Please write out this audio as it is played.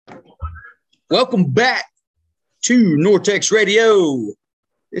Welcome back to Nortex Radio.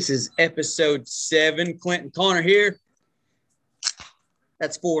 This is episode 7. Clinton Connor here.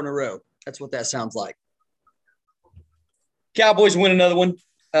 That's 4 in a row. That's what that sounds like. Cowboys win another one.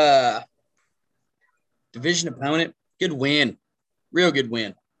 Division opponent. Good win. Real good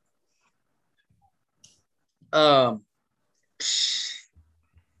win. We'll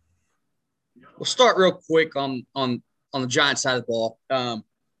start real quick on the Giants side of the ball.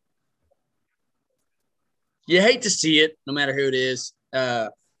 You hate to see it, no matter who it is.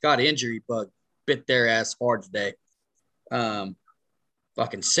 Got injury bug bit their ass hard today. Fucking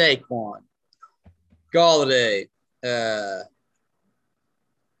Saquon, Galladay.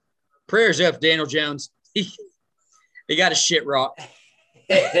 Prayers up, Daniel Jones. He got a shit rock.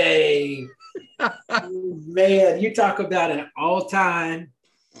 Hey, man, you talk about an all-time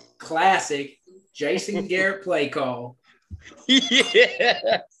classic Jason Garrett play call.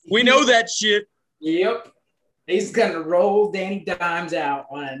 Yeah, we know that shit. Yep. He's going to roll Danny Dimes out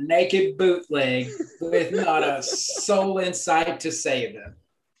on a naked bootleg with not a soul in sight to save him.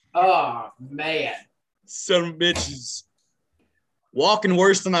 Oh, man. Son of bitches. Walking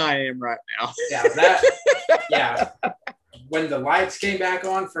worse than I am right now. Yeah. When the lights came back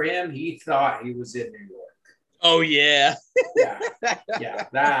on for him, he thought he was in New York. Oh, yeah. Yeah,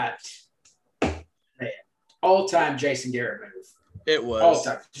 that. Man, all-time Jason Garrett move. It was. All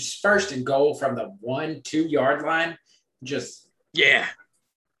time. Just first and goal from the 1-2 yard line. Just. Yeah.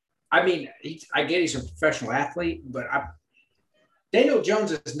 I mean, I get he's a professional athlete, but Daniel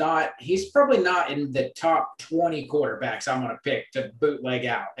Jones is not – he's probably not in the top 20 quarterbacks I'm going to pick to bootleg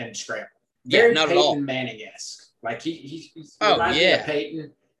out and scramble. Very not Peyton at all. Manning-esque. Like, he reminds me of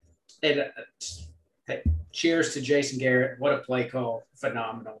Peyton. And, cheers to Jason Garrett. What a play call.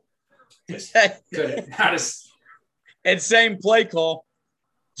 Phenomenal. Just couldn't – not as – And same play call,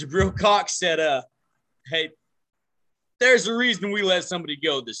 Jabril Cox said, hey, there's a reason we let somebody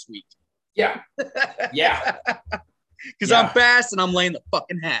go this week. Yeah. Yeah. Because I'm fast and I'm laying the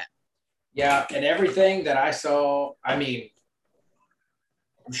fucking hat. Yeah, and everything that I saw, I mean,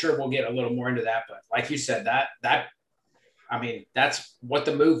 I'm sure we'll get a little more into that, but like you said, that I mean, that's what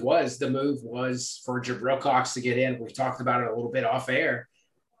the move was. The move was for Jabril Cox to get in. We talked about it a little bit off air.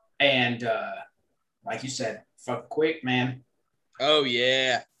 And like you said, fuck quick, man. Oh,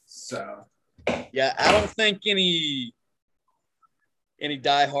 yeah. So. Yeah, I don't think any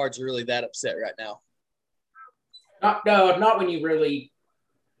diehards are really that upset right now. Not when you really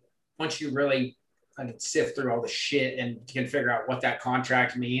 – once you really kind of sift through all the shit and can figure out what that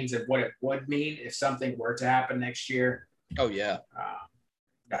contract means and what it would mean if something were to happen next year. Oh, yeah.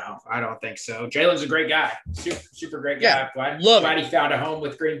 No, I don't think so. Jalen's a great guy. Super great guy. Yeah, glad he found a home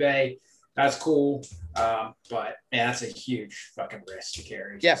with Green Bay. That's cool. But man, that's a huge fucking risk to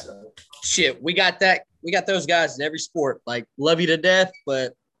carry. Yeah. So. Shit, we got that. We got those guys in every sport. Like, love you to death,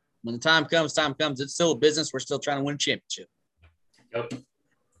 but when the time comes. It's still a business. We're still trying to win a championship.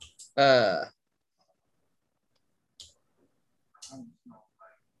 Yep.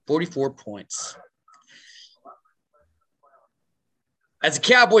 44 points. As a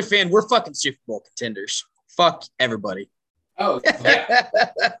Cowboy fan, we're fucking Super Bowl contenders. Fuck everybody. Oh,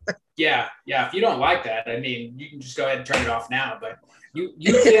 yeah. Yeah. If you don't like that, I mean, you can just go ahead and turn it off now. But you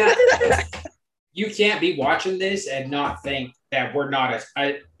can't be watching this and not think that we're not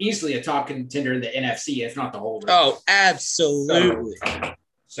easily a top contender in the NFC, if not the whole league. Oh, absolutely.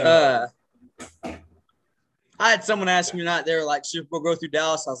 So I had someone ask me tonight, they were like, Super Bowl go through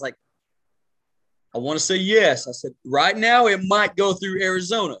Dallas. I was like, I want to say yes. I said, right now it might go through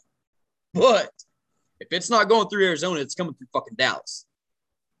Arizona. But if it's not going through Arizona, it's coming through fucking Dallas.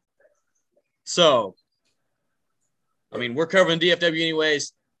 So, I mean, we're covering DFW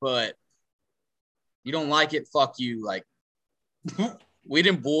anyways, but you don't like it, fuck you. Like, we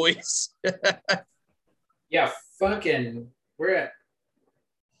them boys. Yeah, fucking,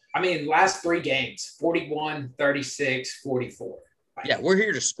 last 3 games, 41, 36, 44. Yeah, we're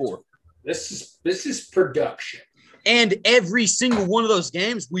here to score. This is production. And every single one of those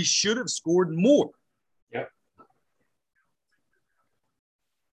games, we should have scored more. Yep.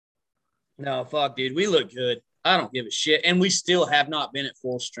 No, fuck, dude. We look good. I don't give a shit. And we still have not been at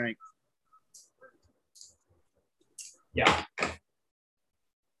full strength. Yeah.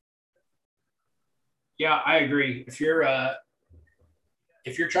 Yeah, I agree. If you're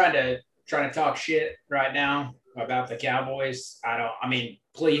trying to talk shit right now about the Cowboys,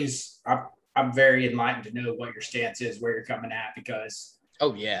 please, I'm very enlightened to know what your stance is, where you're coming at, because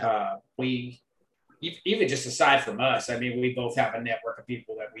we even just aside from us, I mean, we both have a network of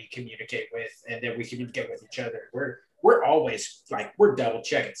people that we communicate with and that we communicate with each other. we're always like, we're double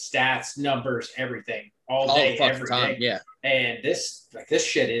checking stats, numbers, everything all day, every time. day. Yeah. And this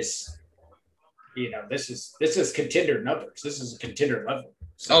shit is, this is contender numbers. This is a contender level.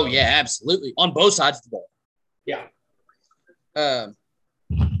 So, yeah, absolutely. On both sides of the ball. Yeah.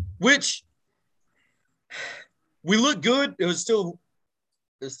 Which we look good. It was still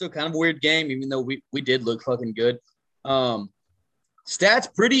kind of a weird game, even though we did look fucking good.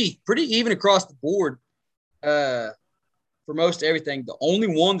 Stats pretty even across the board for most everything. The only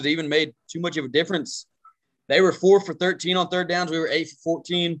one that even made too much of a difference, they were 4 for 13 on third downs. We were 8 for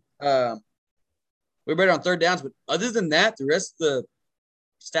 14. We were better on third downs, but other than that, the rest of the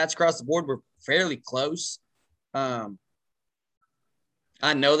stats across the board were fairly close. I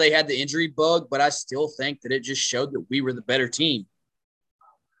know they had the injury bug, but I still think that it just showed that we were the better team,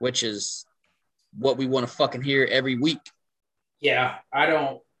 which is what we want to fucking hear every week. Yeah, I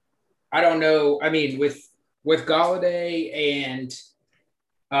don't know. I mean, with Golladay and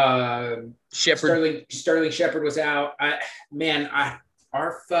Shepard. Sterling Shepard was out.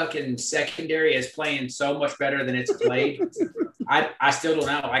 Our fucking secondary is playing so much better than it's played. I still don't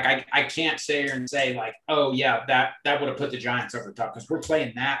know. Like I can't sit here and say like, oh yeah, that would have put the Giants over the top because we're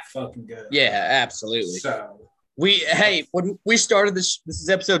playing that fucking good. Yeah, absolutely. So when we started this is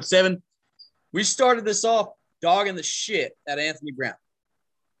episode 7. We started this off dogging the shit at Anthony Brown.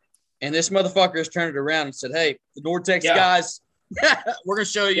 And this motherfucker has turned it around and said, hey, the Nortex guys, we're going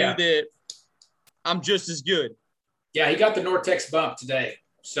to show you that I'm just as good. Yeah, he got the Nortex bump today.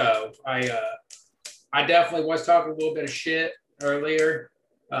 So I definitely was talking a little bit of shit earlier.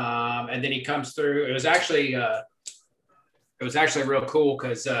 And then he comes through. It was actually real cool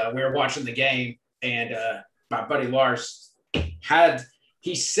because we were watching the game and my buddy Lars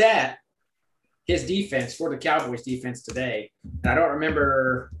he set his defense for the Cowboys defense today. And I don't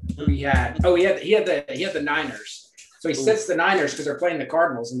remember who he had. Oh, he had the Niners. So he sets the Niners because they're playing the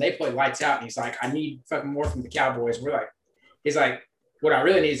Cardinals and they play lights out. And he's like, I need fucking more from the Cowboys. He's like, what I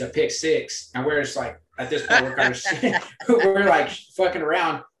really need is a pick 6. And we're just like, at this point, we're kind of we're like fucking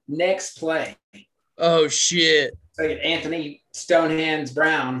around. Next play. Oh shit. So Anthony Stonehands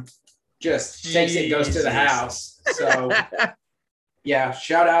Brown just takes it and goes to the house. So yeah,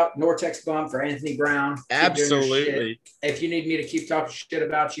 shout out Nortex bump for Anthony Brown. Absolutely. If you need me to keep talking shit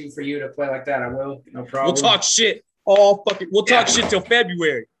about you for you to play like that, I will. No problem. We'll talk shit we'll talk shit till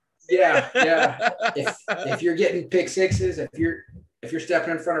February. Yeah. If you're getting pick 6s, if you're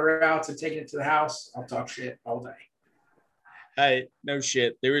stepping in front of routes and taking it to the house, I'll talk shit all day. Hey, no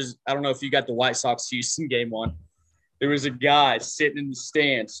shit. I don't know if you got the White Sox Houston game on. There was a guy sitting in the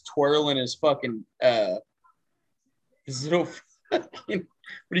stands twirling his fucking his little what do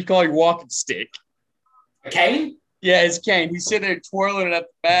you call your walking stick? A cane? Yeah, his cane. He's sitting there twirling it at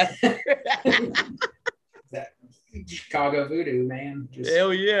the bat. That Chicago voodoo, man.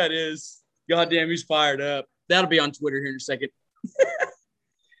 Hell yeah, it is. Goddamn, he's fired up. That'll be on Twitter here in a second.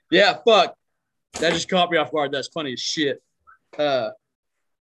 Yeah, fuck. That just caught me off guard. That's funny as shit. Yeah,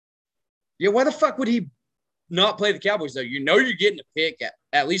 why the fuck would he not play the Cowboys, though? You know you're getting a pick,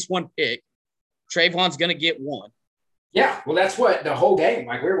 at least one pick. Trayvon's going to get one. Yeah, well, that's what the whole game.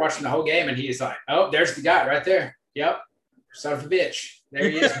 Like, we were watching the whole game, and he's like, oh, there's the guy right there. Yep. Son of a bitch. There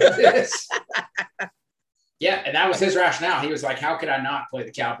he is. Yeah, and that was his rationale. He was like, how could I not play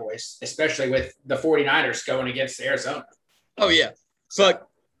the Cowboys, especially with the 49ers going against Arizona? Oh, yeah. So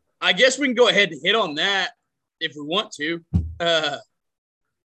I guess we can go ahead and hit on that if we want to.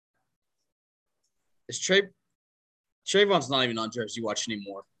 Is Trayvon's not even on Jersey Watch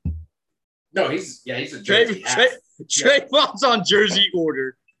anymore. No, he's a Jersey. Trayvon's on Jersey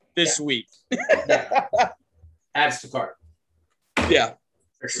Order this week. Yeah. Adds to cart. Yeah.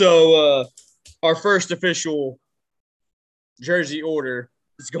 Sure. So our first official Jersey Order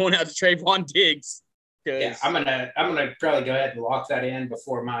is going out to Trayvon Diggs. Yeah, I'm gonna probably go ahead and lock that in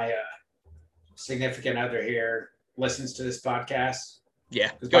before my significant other here listens to this podcast.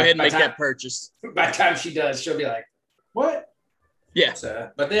 Yeah, go ahead and make that purchase. By the time she does, she'll be like, "What?" Yeah. So,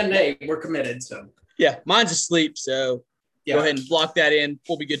 but then, hey, we're committed. So yeah, mine's asleep. So go ahead and lock that in.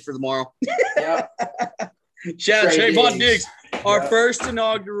 We'll be good for tomorrow. Yeah. Shout out Trayvon Diggs, our first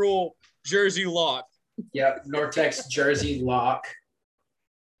inaugural Jersey lock. Yep, Nortex Jersey lock.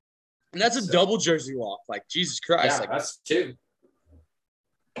 And that's a double Jersey lock. Like, Jesus Christ. Yeah, that's 2.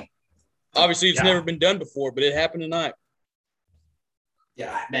 Obviously, it's never been done before, but it happened tonight.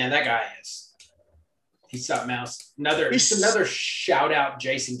 Yeah, man, that guy he's something else. Another shout out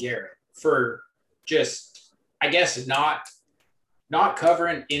Jason Garrett for just, I guess, not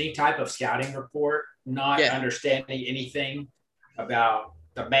covering any type of scouting report, not understanding anything about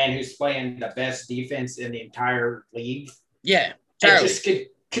the man who's playing the best defense in the entire league. Yeah, and just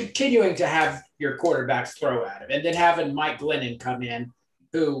continuing to have your quarterbacks throw at him, and then having Mike Glennon come in,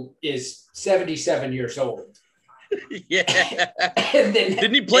 who is 77 years old. Yeah.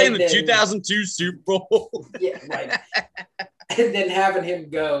 Didn't he play in the 2002 Super Bowl? Yeah, like, and then having him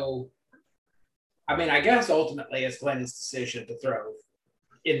go. I mean, I guess ultimately it's Glennon's decision to throw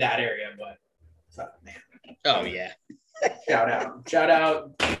in that area, but man. Oh yeah. Shout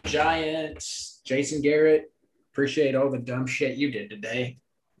out, Giants, Jason Garrett. Appreciate all the dumb shit you did today.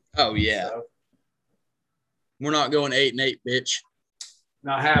 Oh yeah. So, we're not going 8-8, bitch.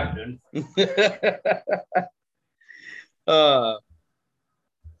 Not happening.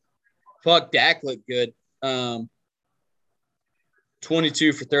 Fuck, Dak looked good.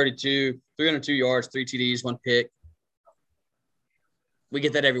 22 for 32, 302 yards, 3 TDs, 1 pick. We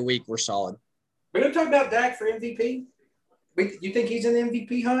get that every week. We're solid. We're gonna talk about Dak for MVP. You think he's in the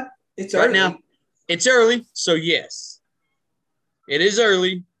MVP hunt? It's right early. Now. It's early, so yes. It is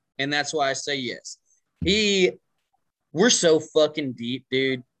early, and that's why I say yes. We're so fucking deep,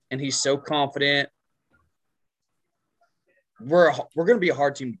 dude, and he's so confident. We're going to be a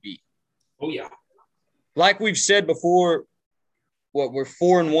hard team to beat. Oh, yeah. Like we've said before, we're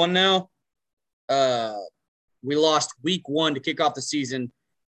 4-1 now. We lost week 1 to kick off the season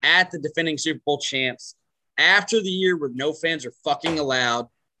at the defending Super Bowl champs after the year where no fans are fucking allowed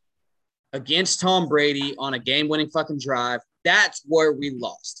against Tom Brady on a game-winning fucking drive. That's where we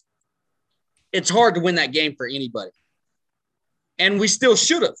lost. It's hard to win that game for anybody. And we still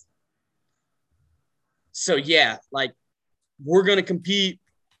should have. So, yeah, like, we're going to compete.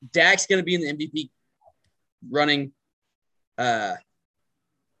 Dak's going to be in the MVP running. I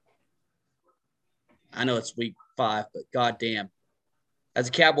know it's week 5, but goddamn. As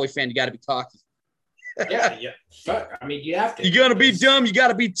a Cowboy fan, you got to be cocky. Yeah. I mean, you have to. You got to be dumb. You got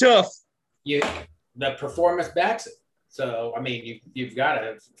to be tough. The performance backs it. So, I mean, you've got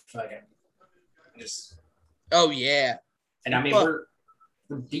to fucking just. Oh, yeah. And, I mean, we're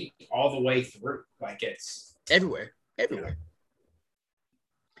deep all the way through. Like, it's. Everywhere.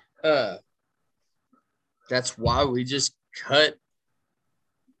 That's why we just cut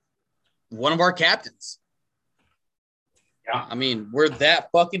one of our captains. Yeah. I mean, we're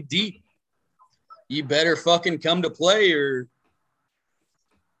that fucking deep. You better fucking come to play or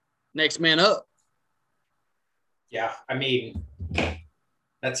next man up. Yeah, I mean,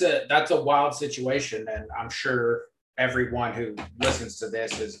 that's a wild situation, and I'm sure everyone who listens to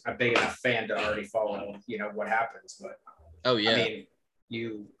this is a big enough fan to already follow, what happens. But oh yeah, I mean,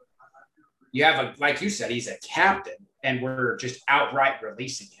 you have like you said, he's a captain, and we're just outright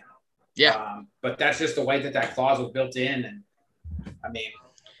releasing him. Yeah, but that's just the way that clause was built in, and I mean,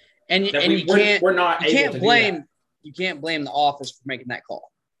 we're not able to blame. You can't blame the office for making that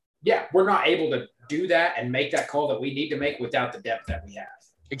call. Yeah, we're not able to do that and make that call that we need to make without the depth that we have.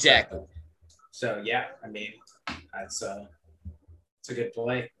 Exactly. So yeah, I mean, it's a good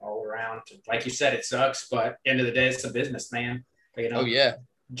play all around. Like you said, it sucks, but end of the day, it's a business, man. Oh yeah,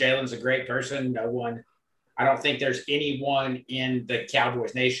 Jalen's a great person. I don't think there's anyone in the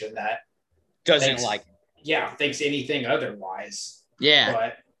Cowboys nation that doesn't like him. Yeah, thinks anything otherwise. Yeah,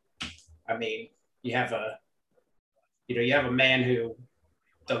 but I mean, you have a man who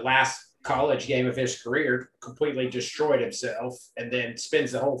the last college game of his career completely destroyed himself and then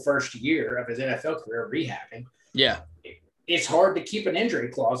spends the whole first year of his NFL career rehabbing. Yeah. It's hard to keep an injury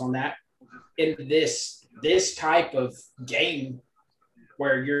clause on that in this type of game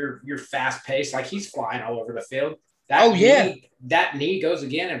where you're fast paced, like he's flying all over the field. That knee goes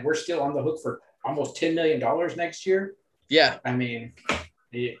again, and we're still on the hook for almost $10 million next year. Yeah. I mean,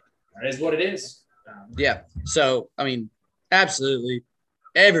 that is what it is. Yeah. So, I mean, absolutely.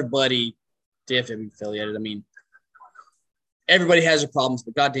 Everybody definitely affiliated. I mean, everybody has their problems,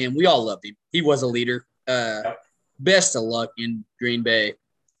 but goddamn, we all loved him. He was a leader. Best of luck in Green Bay.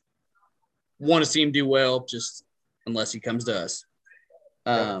 Want to see him do well, just unless he comes to us.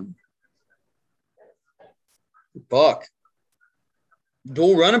 Buck.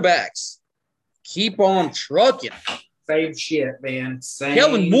 Dual running backs. Keep on trucking. Same shit, man.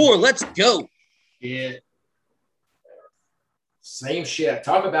 Kellen Moore, let's go. Yeah. Same shit.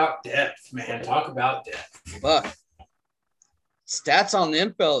 Talk about depth, man. Talk about depth. Fuck. Stats on the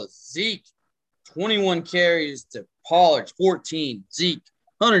NFL is Zeke, 21 carries to Pollard, 14. Zeke,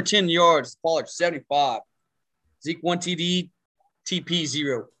 110 yards to Pollard, 75. Zeke, 1 TD, TP,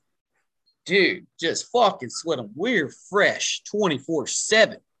 0. Dude, just fucking sweat them. We're fresh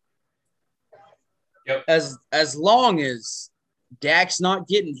 24/7. Yep. As long as Dak's not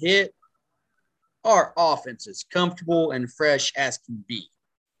getting hit, our offense is comfortable and fresh as can be.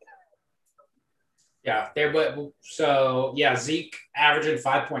 Yeah, Zeke averaging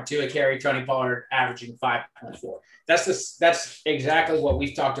 5.2 a carry, Tony Pollard averaging 5.4. That's exactly what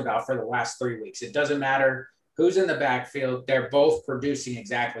we've talked about for the last 3 weeks. It doesn't matter who's in the backfield; they're both producing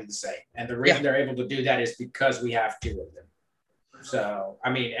exactly the same, and the reason they're able to do that is because we have two of them. So, I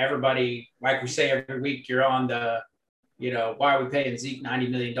mean, everybody, like we say every week, you're on the, why are we paying Zeke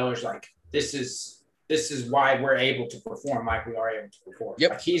 $90 million? Like this is why we're able to perform like we are able to perform. Yep.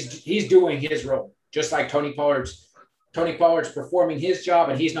 Like he's doing his role. Just like Tony Pollard's performing his job,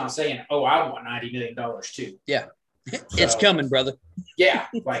 and he's not saying, "Oh, I want $90 million too." Yeah, it's coming, brother. Yeah,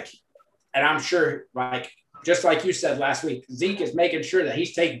 and I'm sure, just like you said last week, Zeke is making sure that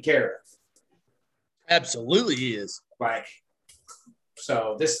he's taken care of. Absolutely, he is.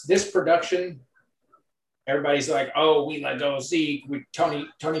 So this production, everybody's like, "Oh, we let go of Zeke. Tony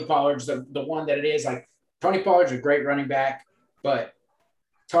Pollard's the one that it is." Like Tony Pollard's a great running back, but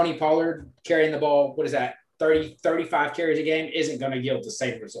Tony Pollard carrying the ball, what is that, 30, 35 carries a game isn't going to yield the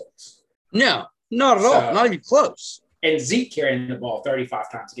same results. No, not at all. Not even close. And Zeke carrying the ball 35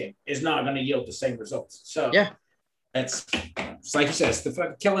 times a game is not going to yield the same results. So, yeah, it's like you said, it's the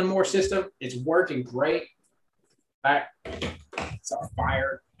fucking Kellen Moore system. It's working great. It's on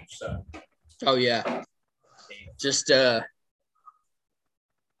fire. So, oh, yeah. Just, I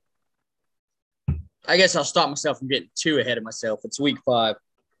guess I'll stop myself from getting too ahead of myself. It's week 5.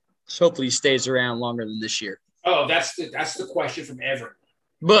 So hopefully he stays around longer than this year. Oh, that's the question from everyone.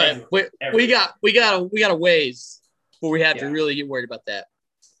 But we got a ways before we have to really get worried about that.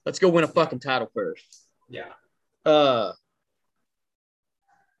 Let's go win a fucking title first. Yeah.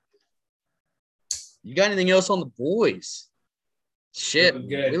 You got anything else on the boys? Shit,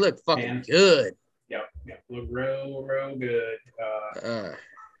 we look fucking good. Yep. Look real good.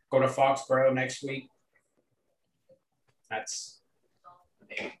 Go to Foxborough next week.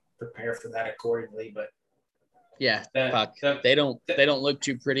 Prepare for that accordingly, but yeah, they don't look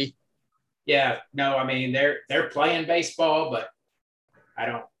too pretty. Yeah, no, I mean they're playing baseball, but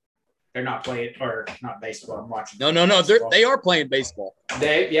they're not playing, or not baseball. I'm watching. No, they are playing baseball.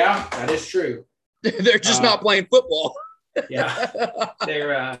 That is true. They're just not playing football. Yeah,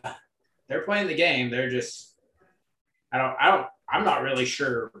 they're playing the game. They're just I'm not really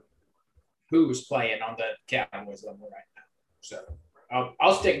sure who's playing on the Cowboys level right now. So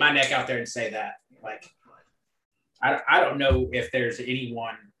I'll stick my neck out there and say that. I don't know if there's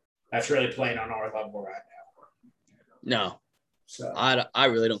anyone that's really playing on our level right now. No. So I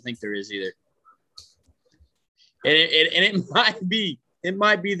really don't think there is either. And it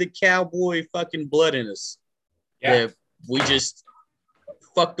might be the Cowboy fucking blood in us. Yeah. We just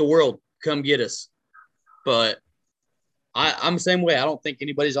fuck the world. Come get us. But I'm the same way. I don't think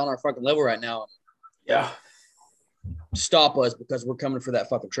anybody's on our fucking level right now. Yeah. Stop us because we're coming for that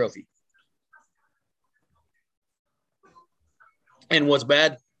fucking trophy. And what's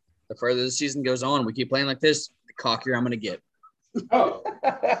bad, the further the season goes on, we keep playing like this, the cockier I'm going to get. Oh,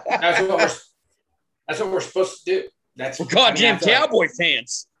 that's what we're supposed to do. We're goddamn Cowboy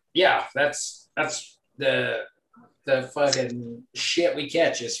fans. Yeah, that's the fucking shit we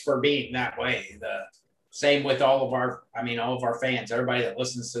catch is for being that way. The same with all of our fans. Everybody that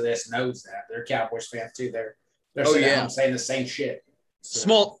listens to this knows that they're Cowboys fans too. They're sitting at home saying the same shit.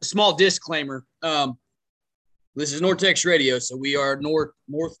 So. Small disclaimer. This is Nortex Radio, so we are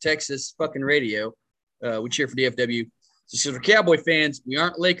North Texas fucking radio. We cheer for DFW. So we're Cowboy fans. We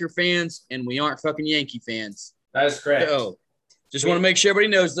aren't Laker fans, and we aren't fucking Yankee fans. That is correct. So just want to make sure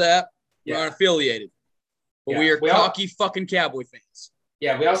everybody knows that. We aren't affiliated. But we are cocky fucking Cowboy fans.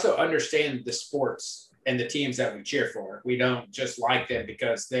 Yeah, we also understand the sports and the teams that we cheer for. We don't just like them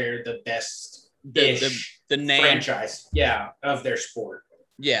because they're the best the name franchise, of their sport.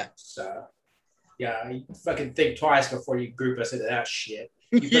 Yeah. So, you fucking think twice before you group us into that shit.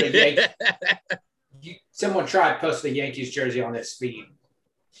 You put someone tried posting a Yankees jersey on this feed.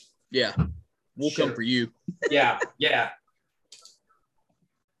 Yeah. We'll come for you. Yeah.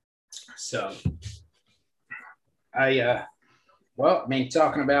 So,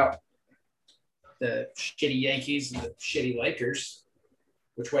 talking about the shitty Yankees and the shitty Lakers,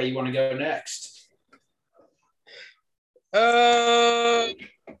 which way you want to go next?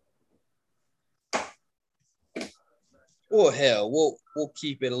 Well, hell, we'll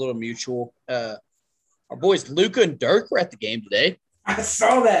keep it a little mutual. Our boys Luka and Dirk were at the game today. I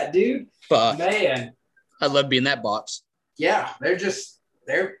saw that, dude. Fuck. Man, I love being in that box. Yeah, they're just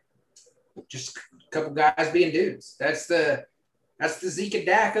a couple guys being dudes. That's the Zeke and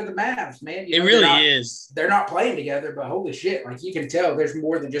Dak of the Mavs, man. It really is. They're not playing together, but holy shit, you can tell there's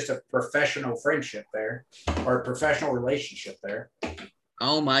more than just a professional friendship there or a professional relationship there.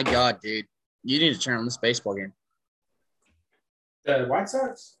 Oh my God, dude. You need to turn on this baseball game. The White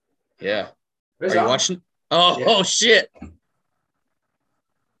Sox? Yeah. It's Are you on. watching? Oh, Yeah. oh shit.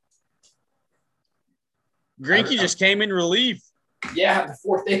 Greinke just came in relief. Yeah, the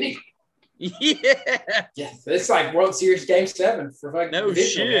 4th inning. Yeah. Yeah, it's like World Series Game 7 for fucking No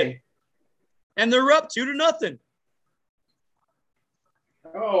divisional shit. game. And they're up 2-0.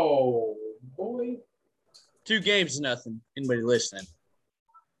 Oh, boy. 2-0. Anybody listening?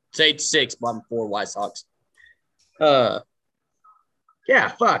 It's 8-6, bottom 4 White Sox. Yeah,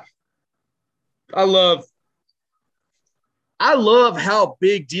 fuck. I love how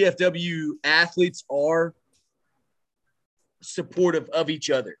big DFW athletes are supportive of each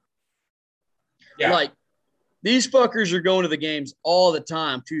other. Yeah. Like, these fuckers are going to the games all the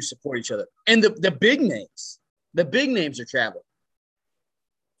time to support each other. And the big names are traveling.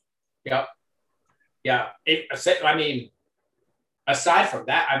 Yep. Yeah. Aside from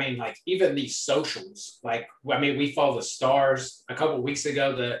that, like even these socials, we follow the Stars a couple of weeks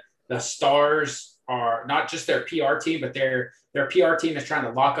ago. The Stars are not just their PR team, but their PR team is trying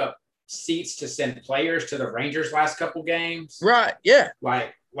to lock up seats to send players to the Rangers last couple games. Right. Yeah.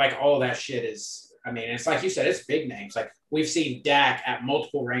 Like all that shit is, it's like you said, it's big names. Like we've seen Dak at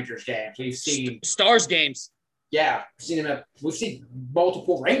multiple Rangers games. We've seen Stars games. Yeah, we've seen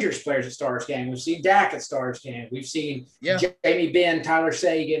multiple Rangers players at Stars games. We've seen Dak at Stars games. We've seen Jamie Benn, Tyler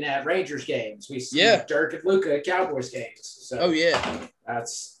Seguin at Rangers games. We've seen Dirk and Luka at Cowboys games. So that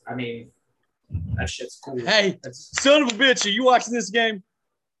shit's cool. Hey, son of a bitch, are you watching this game?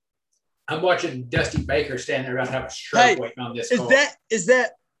 I'm watching Dusty Baker stand there about to have a stroke waiting on this call. Is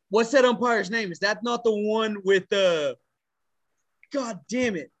that what's that umpire's name? Is that not the one with God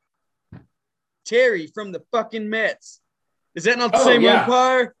damn it, Terry from the fucking Mets? Is that not the same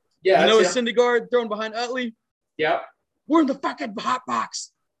umpire? Yeah. Noah Syndergaard thrown behind Utley? Yep. We're in the fucking hot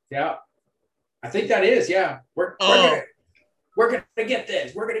box. Yeah. I think that is, yeah. We're gonna get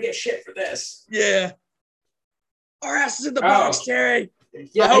this. We're gonna get shit for this. Yeah. Our ass is in the box, Terry.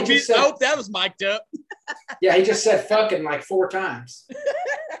 Yeah, I hope that was mic'd up. Yeah, he just said fucking like 4 times.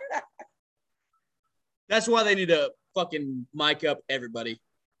 That's why they need to fucking mic up everybody.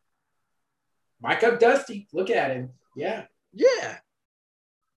 Mic up Dusty. Look at him. Yeah. Yeah.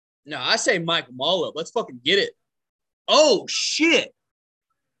 No, I say mic them all up. Let's fucking get it. Oh, shit.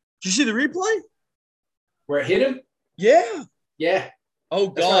 Did you see the replay? Where it hit him? Yeah. Yeah. Oh,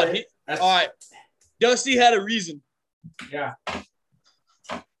 God. All right. Dusty had a reason. Yeah.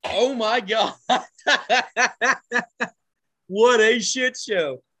 Oh, my God. What a shit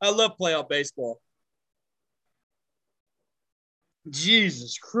show. I love playoff baseball.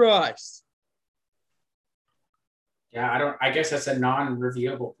 Jesus Christ. Yeah, I guess that's a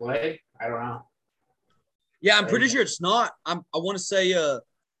non-reviewable play. I don't know. Yeah, I'm pretty sure it's not. I want to say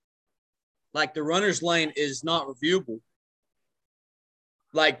like the runner's lane is not reviewable.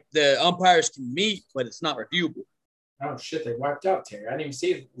 Like the umpires can meet, but it's not reviewable. Oh shit, they wiped out Terry. I didn't even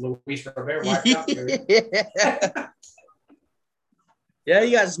see Luis Rivera wiped out Terry. Yeah,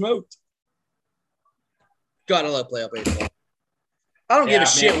 you got smoked. God, I love playoff baseball. I don't give a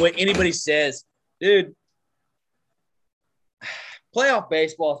shit what anybody says. Dude, playoff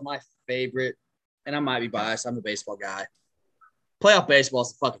baseball is my favorite, and I might be biased. I'm a baseball guy. Playoff baseball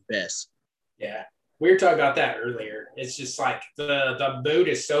is the fucking best. Yeah. We were talking about that earlier. It's just like the mood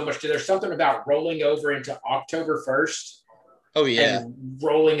is so much. There's something about rolling over into October 1st. Oh, yeah. And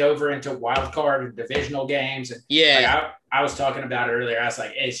rolling over into wild card and divisional games. And I was talking about it earlier. I was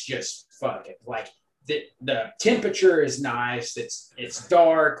like, it's just fucking like the temperature is nice. It's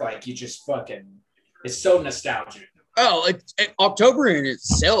dark. Like you just fucking, it's so nostalgic. Oh, October in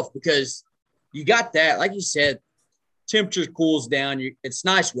itself, because you got that, like you said, temperature cools down. It's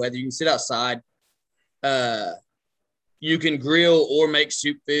nice weather. You can sit outside. You can grill or make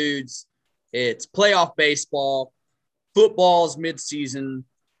soup foods. It's playoff baseball. Football's mid-season.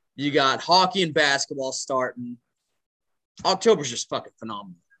 You got hockey and basketball starting. October's just fucking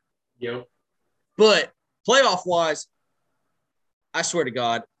phenomenal. Yep. But playoff-wise, I swear to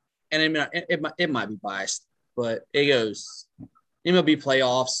God, and I mean, it might be biased, but it goes MLB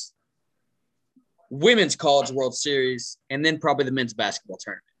playoffs, Women's College World Series, and then probably the men's basketball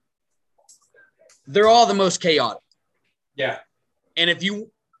tournament. They're all the most chaotic. Yeah. And if you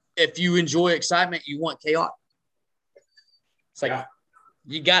enjoy excitement, you want chaotic. It's like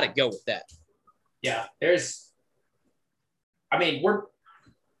you got to go with that. Yeah.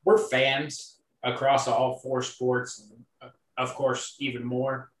 We're fans across all 4 sports, and of course, even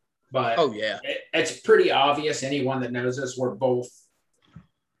more. But it's pretty obvious. Anyone that knows us, we're both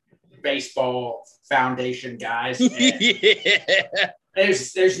baseball foundation guys.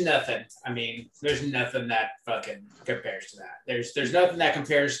 There's nothing. I mean, there's nothing that fucking compares to that. There's nothing that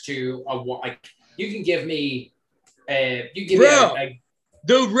compares to like you can give me Bro,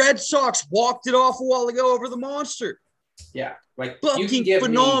 the Red Sox walked it off a while ago over the Monster. Yeah, like fucking you can give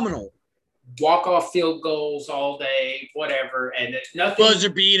phenomenal. Me walk-off field goals all day, whatever, and nothing. Buzzer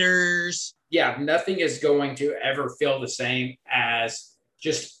beaters. Yeah, nothing is going to ever feel the same as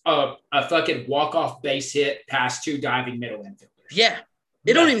just a fucking walk-off base hit past two diving middle infielders. Yeah,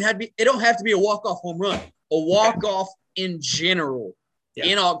 it don't even have to be. It don't have to be a walk-off home run. A walk-off in general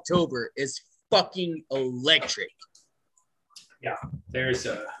in October is fucking electric. Yeah, there's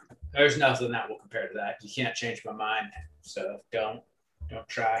nothing that will compare to that. You can't change my mind, so don't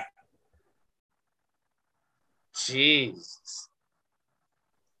try. Jeez.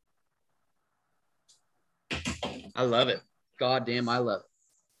 I love it. Goddamn, I love it.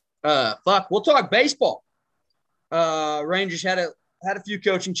 Fuck, we'll talk baseball. Rangers had a few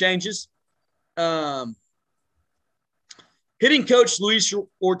coaching changes. Hitting coach Luis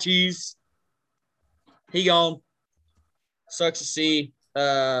Ortiz, he gone. Sucks to see.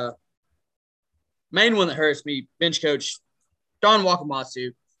 Main one that hurts me, bench coach Don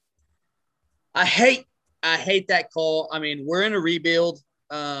Wakamatsu. I hate that call. I mean, we're in a rebuild.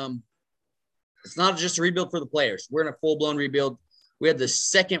 It's not just a rebuild for the players. We're in a full-blown rebuild. We had the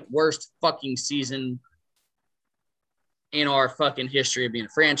second worst fucking season in our fucking history of being a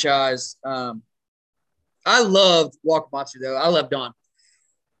franchise. I loved Wakamatsu, though. I love Don.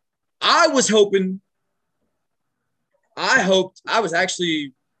 I was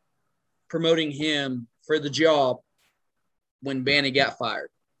actually promoting him for the job when Banny got fired.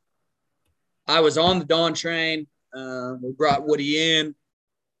 I was on the Don train. We brought Woody in.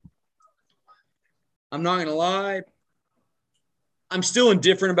 I'm not going to lie. I'm still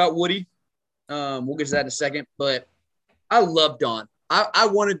indifferent about Woody. We'll get to that in a second. But I love Don.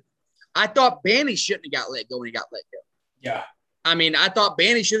 I thought Banny shouldn't have got let go when he got let go. Yeah. I mean, I thought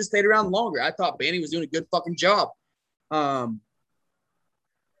Banny should have stayed around longer. I thought Banny was doing a good fucking job. But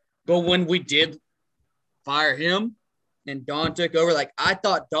when we did fire him and Don took over, like, I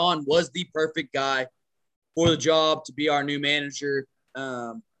thought Don was the perfect guy for the job to be our new manager.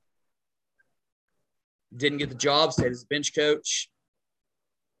 Didn't get the job, stayed as a bench coach.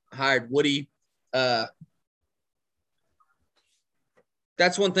 Hired Woody. That's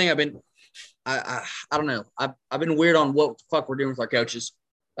one thing I don't know. I've been weird on what the fuck we're doing with our coaches.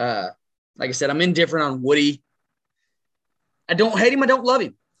 Like I said, I'm indifferent on Woody. I don't hate him. I don't love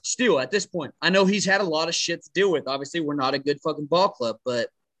him. Still, at this point, I know he's had a lot of shit to deal with. Obviously, we're not a good fucking ball club, but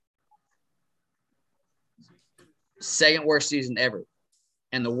second worst season ever.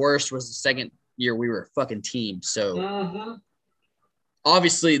 And the worst was the second year we were a fucking team. So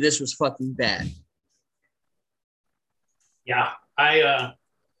obviously this was fucking bad. Yeah, I'm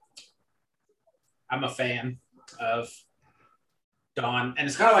a fan of Don. And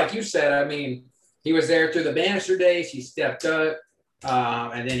it's kind of like you said, I mean, he was there through the Bannister days. He stepped up.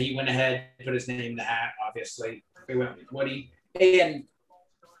 And then he went ahead and put his name in the hat, obviously. We went with Woody. And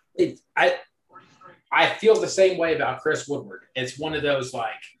I feel the same way about Chris Woodward. It's one of those,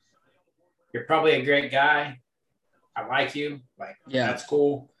 like, you're probably a great guy. I like you. Like, That's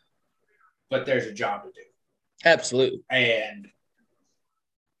cool. But there's a job to do. Absolutely. And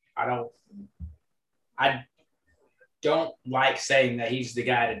I don't like saying that he's the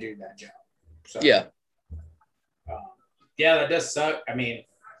guy to do that job. So, yeah. Yeah, that does suck. I mean,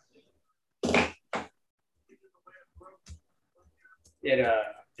 it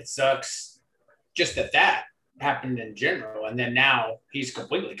sucks just that happened in general, and then now he's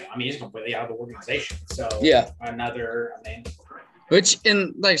completely gone. I mean, he's completely out of the organization. So which,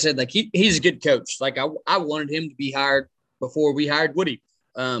 and like I said, like he's a good coach. Like I wanted him to be hired before we hired Woody.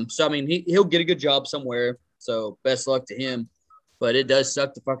 So I mean, he'll get a good job somewhere. So best luck to him. But it does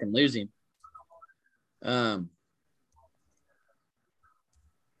suck to fucking lose him.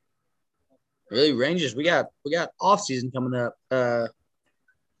 Really, Rangers, we got offseason coming up. We're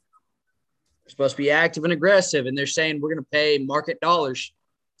supposed to be active and aggressive, and they're saying we're going to pay market dollars.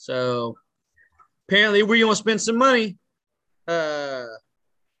 So apparently we're going to spend some money.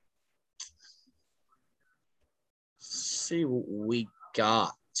 See what we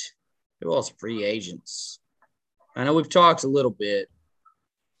got. Who else free agents? I know we've talked a little bit.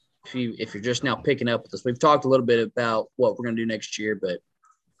 If you're just now picking up with us, we've talked a little bit about what we're going to do next year, but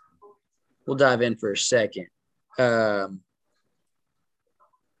we'll dive in for a second. There's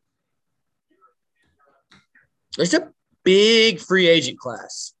a big free agent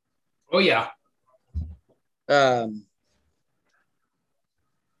class. Oh, yeah. I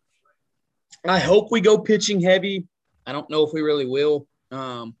hope we go pitching heavy. I don't know if we really will.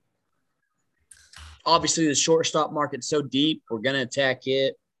 Obviously, the shortstop market's so deep, we're going to attack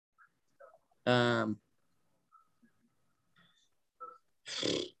it. So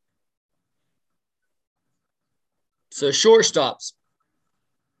shortstops,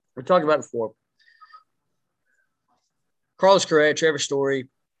 we talked about it before. Carlos Correa, Trevor Story,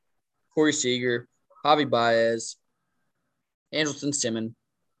 Corey Seager, Javi Baez, Andrelton Simmons.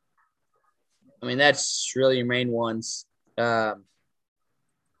 I mean, that's really your main ones.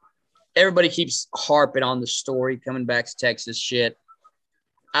 Everybody keeps harping on the Story coming back to Texas shit.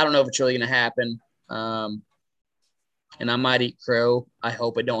 I don't know if it's really going to happen. And I might eat crow. I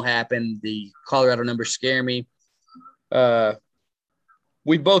hope it don't happen. The Colorado numbers scare me.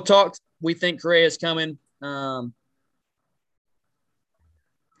 We both talked. We think Correa is coming. We're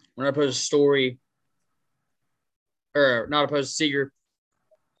not opposed to Story. Or not opposed to Seager.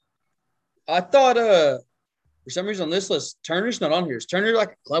 I thought for some reason on this list, Turner's not on here. Is Turner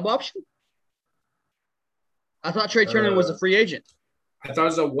like a club option? I thought Trey Turner was a free agent. I thought it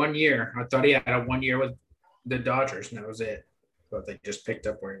was a 1 year. I thought he had a 1 year with the Dodgers, and that was it. But they just picked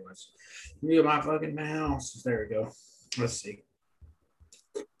up where he was. Look at my fucking mouse. There we go. Let's see.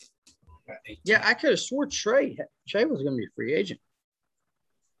 Yeah, I could have swore Trey was going to be a free agent.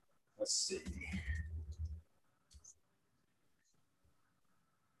 Let's see.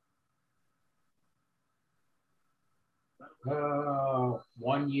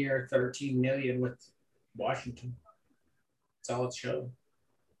 One year, $13 million with Washington. That's all it showed.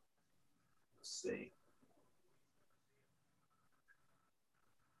 Let's see.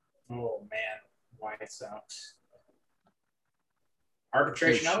 Oh man, White Sox.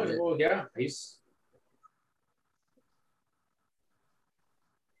 Arbitration eligible, yeah. He's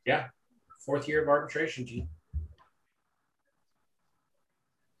fourth year of arbitration, G.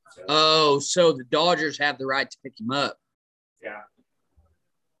 So the Dodgers have the right to pick him up. Yeah.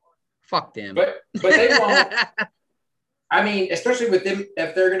 Fuck them. But they won't. I mean, especially with them,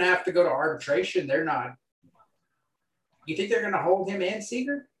 if they're going to have to go to arbitration, they're not. You think they're going to hold him and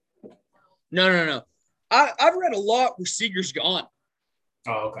Seager? No. I've read a lot where Seager's gone.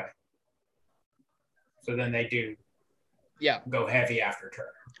 Oh, okay. So then they do go heavy after Turner.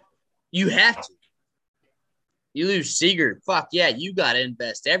 You have to. You lose Seager. Fuck yeah, you got to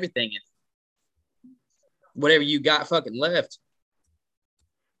invest everything in it. Whatever you got fucking left.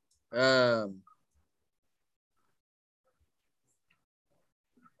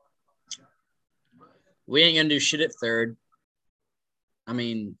 We ain't going to do shit at third. I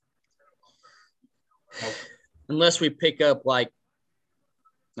mean, unless we pick up like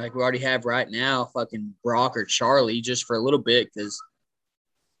we already have right now, fucking Brock or Charlie just for a little bit because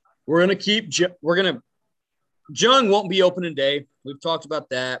we're going to keep – Jung won't be opening day. We've talked about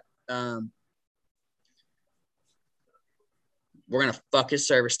that. We're going to fuck his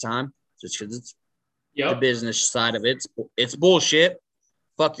service time just because it's the business side of it. It's bullshit.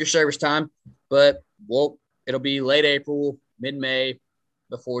 Fuck your service time. But, it'll be late April, mid-May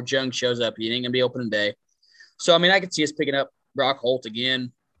before Jung shows up. He ain't going to be opening day. So, I mean, I could see us picking up Brock Holt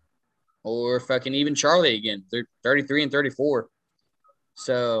again or fucking even Charlie again. They're 33 and 34.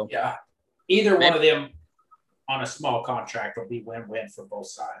 So, yeah. Either one of them on a small contract will be win-win for both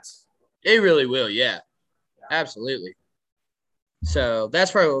sides. It really will, yeah. Absolutely. So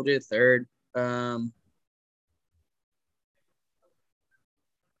that's probably what we'll do third.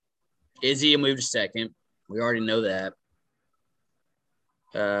 Izzy will move to second. We already know that.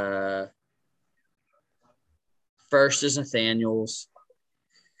 First is Nathaniel's.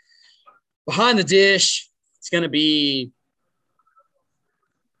 Behind the dish, it's going to be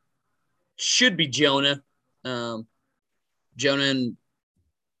 – should be Jonah. Jonah and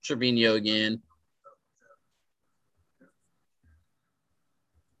Trevino again.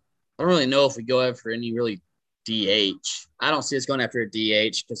 I don't really know if we go after any really DH. I don't see us going after a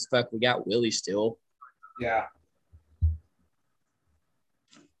DH because, fuck, we got Willie still. Yeah.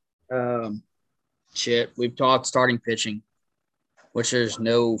 Shit, we've talked starting pitching, which there's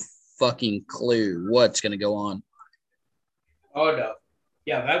no fucking clue what's going to go on. Oh, no.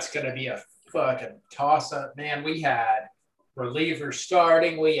 Yeah, that's going to be a fucking toss-up. Man, we had relievers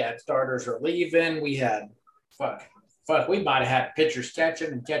starting. We had starters relieving. We had fuck. We might have had pitchers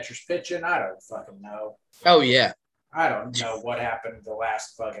catching and catchers pitching. I don't fucking know. Oh, yeah. I don't know what happened the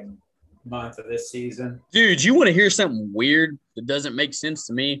last fucking month of this season. Dude, you want to hear something weird that doesn't make sense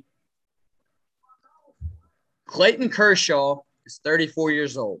to me? Clayton Kershaw is 34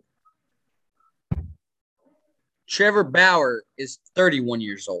 years old. Trevor Bauer is 31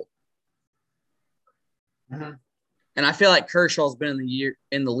 years old. Mm-hmm. And I feel like Kershaw's been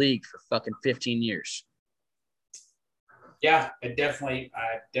in the league for fucking 15 years. Yeah, I definitely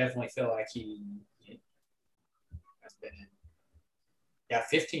feel like he has been in,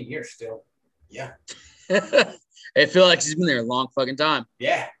 15 years still. Yeah. I feel like he's been there a long fucking time.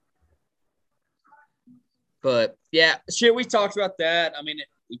 Yeah. But yeah, shit, we talked about that. I mean,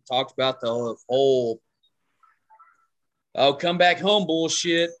 we talked about the whole come back home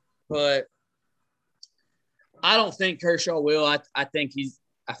bullshit, but I don't think Kershaw will. I think he's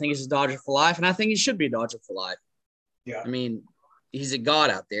a Dodger for life, and I think he should be a Dodger for life. Yeah. I mean, he's a god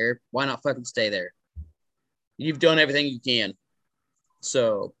out there. Why not fucking stay there? You've done everything you can.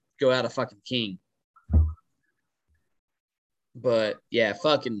 So go out a fucking king. But yeah,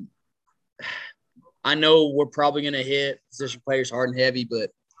 fucking I know we're probably gonna hit position players hard and heavy,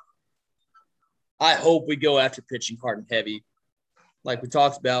 but I hope we go after pitching hard and heavy. Like we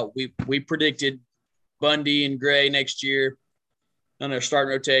talked about, we predicted Bundy and Gray next year on their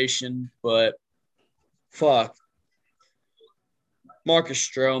starting rotation, but fuck. Marcus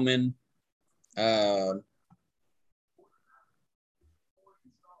Stroman,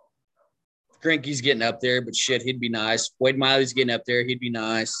 Greinke's getting up there, but shit, he'd be nice. Wade Miley's getting up there, he'd be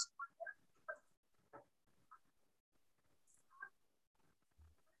nice.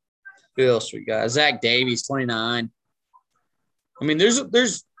 Who else we got? Zach Davies, 29. I mean, there's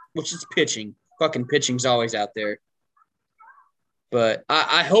which is pitching. Fucking pitching's always out there. But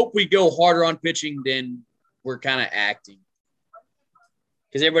I hope we go harder on pitching than we're kind of acting.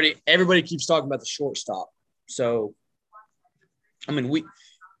 Because everybody keeps talking about the shortstop. So, I mean,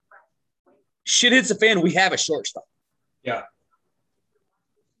 shit hits the fan, we have a shortstop. Yeah.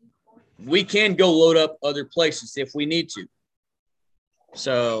 We can go load up other places if we need to.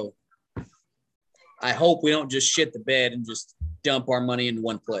 So, I hope we don't just shit the bed and just dump our money in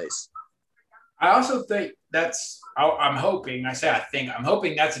one place. I also think I'm hoping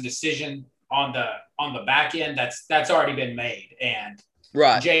that's a decision on the back end that's already been made. And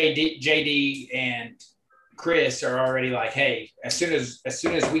right. JD and Chris are already like, hey, as soon as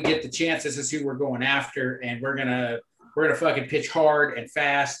we get the chance, this is who we're going after, and we're gonna fucking pitch hard and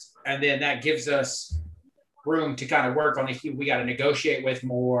fast, and then that gives us room to kind of work on who we got to negotiate with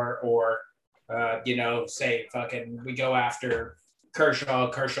more, or say fucking we go after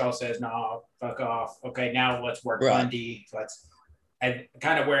Kershaw. Kershaw says, no, fuck off. Okay, now let's work Bundy. And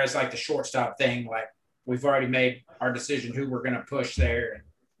kind of whereas like the shortstop thing, like we've already made our decision who we're going to push there. And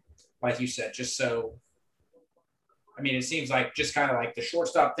like you said, just so, I mean, it seems like just kind of like the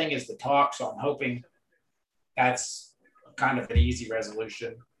shortstop thing is the talk. So I'm hoping that's kind of an easy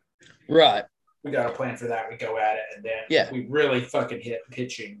resolution. Right. We got a plan for that. We go at it. And then we really fucking hit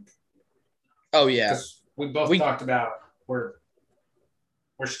pitching. Oh, yeah. Because we both talked about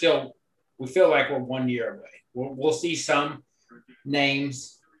we feel like we're 1 year away. We'll see some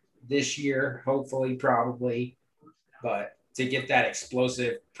names this year, hopefully, probably, but to get that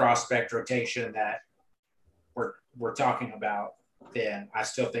explosive prospect rotation that we're talking about, then I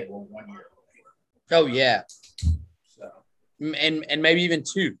still think we're 1 year away. Oh yeah. So and maybe even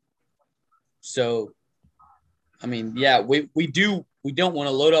 2. So, I mean, yeah, we don't want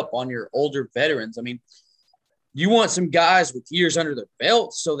to load up on your older veterans. I mean, you want some guys with years under their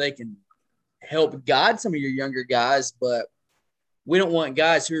belt so they can help guide some of your younger guys, but we don't want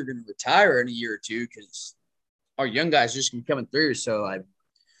guys who are going to retire in a year or two because our young guys just keep coming through. So,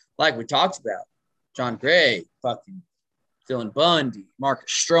 like we talked about, John Gray, fucking Dylan Bundy,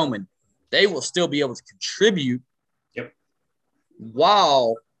 Marcus Stroman, they will still be able to contribute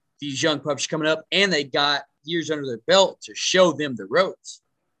while these young pups are coming up, and they got years under their belt to show them the ropes.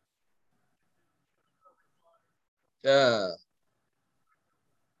 And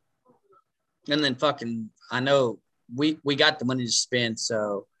then fucking, I know we got the money to spend,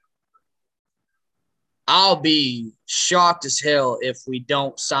 so I'll be shocked as hell if we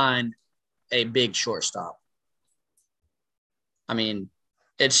don't sign a big shortstop. I mean,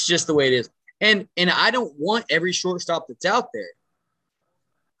 it's just the way it is. And I don't want every shortstop that's out there,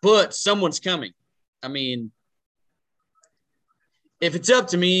 but someone's coming. I mean, if it's up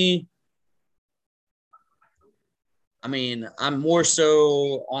to me, I mean, I'm more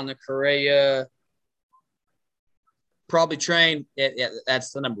so on the Correa, probably train. Yeah,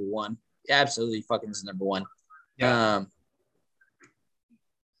 that's the number one. Absolutely fucking is the number one. Yeah.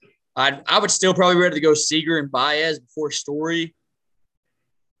 I would still probably ready to go Seager and Baez before Story,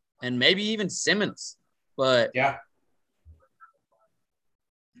 and maybe even Simmons. But yeah,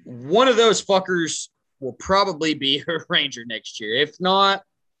 one of those fuckers will probably be a Ranger next year. If not,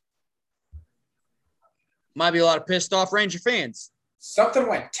 might be a lot of pissed off Ranger fans. Something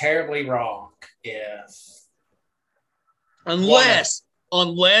went terribly wrong unless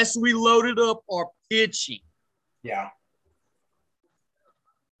we loaded up our pitching. Yeah.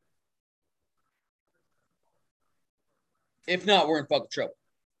 If not, we're in fucking trouble.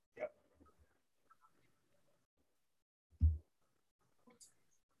 Yep.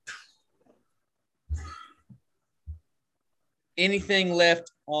 Anything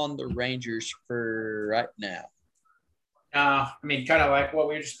left on the Rangers for right now? I mean, kind of like what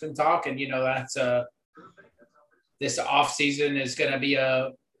we've just been talking. That's this offseason is going to be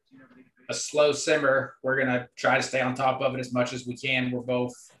a slow simmer. We're going to try to stay on top of it as much as we can. We're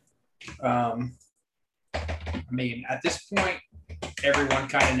both, I mean, at this point, everyone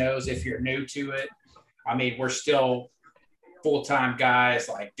kind of knows if you're new to it. I mean, we're still full-time guys,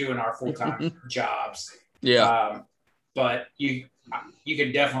 like doing our full-time jobs. Yeah. But you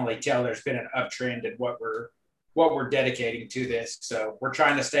can definitely tell there's been an uptrend in what we're dedicating to this. So we're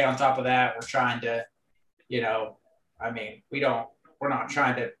trying to stay on top of that. We're trying to, I mean, we're not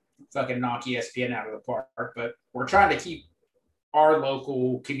trying to fucking knock ESPN out of the park, but we're trying to keep our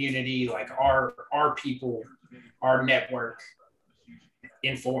local community, like our people, our network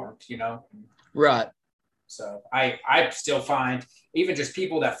informed, Right. So I still find even just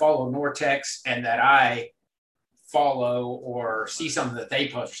people that follow Nortex and that I follow or see something that they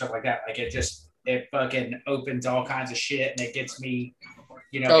post or stuff like that, like it fucking opens all kinds of shit and it gets me,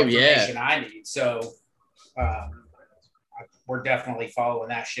 information I need. So we're definitely following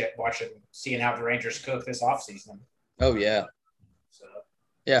that shit, seeing how the Rangers cook this offseason. Oh yeah. So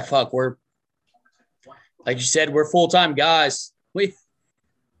yeah, fuck. We're like you said, we're full-time guys.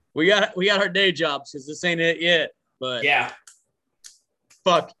 We got our day jobs because this ain't it yet. But yeah,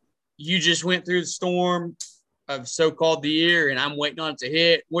 fuck, you just went through the storm of so-called the year, and I'm waiting on it to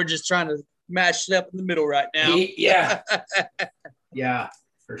hit. We're just trying to match it up in the middle right now. Yeah, yeah,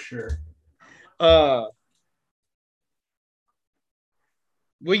 for sure.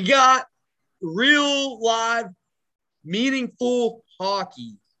 We got real live, meaningful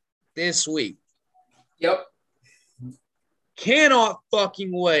hockey this week. Yep. Cannot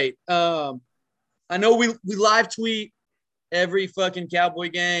fucking wait. I know we live tweet every fucking Cowboy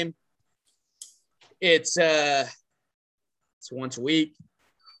game. It's once a week.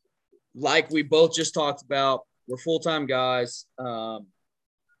 Like we both just talked about, we're full-time guys.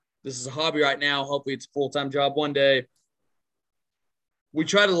 This is a hobby right now. Hopefully it's a full-time job one day. We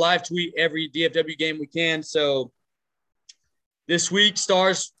try to live tweet every DFW game we can. So this week,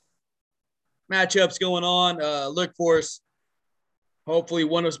 Stars matchups going on. Look for us. Hopefully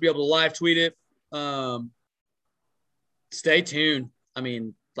one of us will be able to live tweet it. Stay tuned. I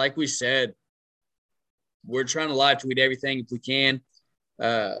mean, like we said, we're trying to live tweet everything if we can.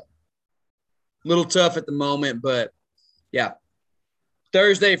 Little tough at the moment, but yeah.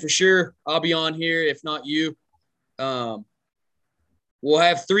 Thursday for sure. I'll be on here, if not you. We'll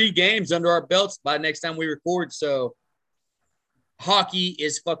have 3 games under our belts by next time we record. So hockey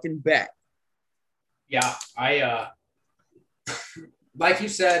is fucking back. Yeah, I like you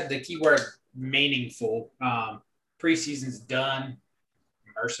said, the keyword meaningful. Preseason's done,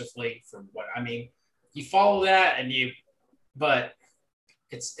 mercifully, from what I mean. You follow that, but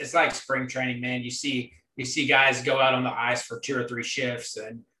it's like spring training, man. You see guys go out on the ice for 2 or 3 shifts,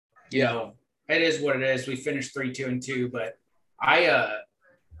 and you know it is what it is. We finished 3-2-2, but I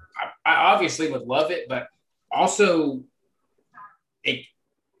obviously would love it, but also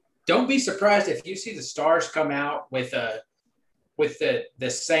don't be surprised if you see the Stars come out with the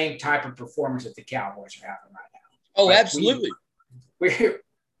same type of performance that the Cowboys are having right now. Oh, like absolutely.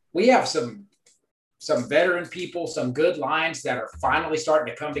 We have some veteran people, some good lines that are finally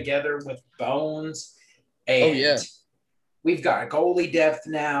starting to come together with Bones. And we've got goalie depth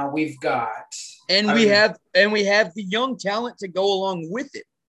now. We have the young talent to go along with it,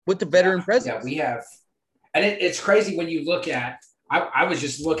 with the veteran presence. Yeah, we have. And it's crazy when you look at I was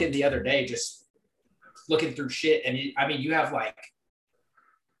just looking the other day, just looking through shit. And you have like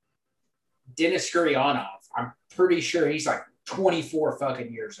Dennis Gurianov. I'm pretty sure he's like 24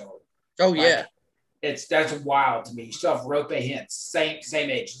 fucking years old. Oh, yeah. That's wild to me. You still have Rope Hintz, same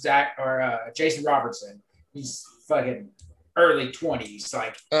age, Zach or Jason Robertson. He's fucking early 20s.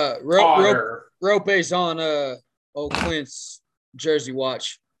 Like Rope's on old Clint's jersey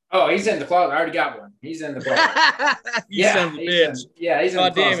watch. Oh, he's in the closet. I already got one. He's in the closet. He's in the bitch. He's in the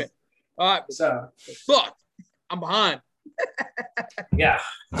closet. Damn it. All right. So fuck. I'm behind. Yeah.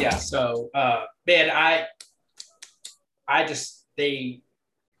 So man, I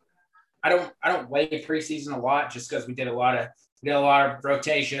don't weigh preseason a lot just because we did a lot of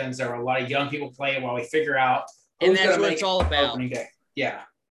rotations. There were a lot of young people playing while we figure out and that's what it's all about. Yeah.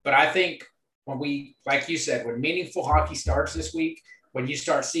 But I think when like you said, when meaningful hockey starts this week, when you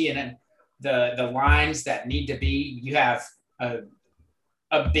start seeing it, the lines that need to be, you have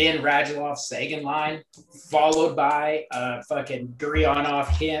a Ben Radulov Sagan line, followed by a fucking Gurionov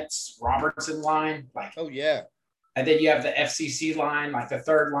Hintz Robertson line. Like, oh yeah. And then you have the FCC line, like the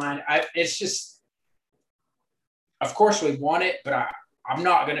third line. It's just, of course we want it, but I'm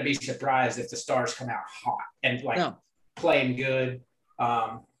not going to be surprised if the Stars come out hot and like playing good.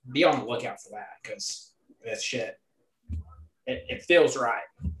 Be on the lookout for that because that shit, it feels right.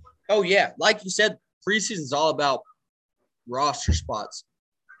 Oh yeah, like you said, preseason's all about roster spots.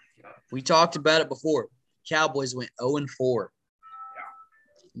 We talked about it before. Cowboys went 0-4. Yeah.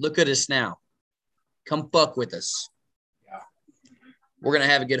 Look at us now. Come fuck with us. Yeah. We're going to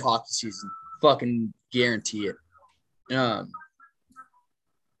have a good hockey season. Fucking guarantee it.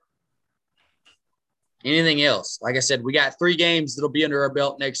 Anything else? Like I said, we got 3 games that'll be under our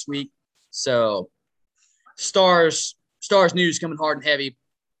belt next week. So Stars news coming hard and heavy.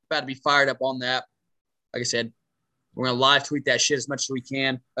 About to be fired up on that. Like I said, we're going to live tweet that shit as much as we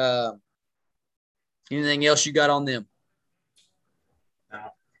can. Anything else you got on them?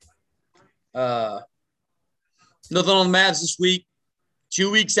 No. Nothing on the Mavs this week. 2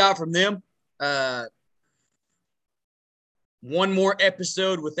 weeks out from them. One more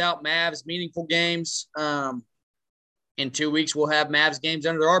episode without Mavs meaningful games. In 2 weeks, we'll have Mavs games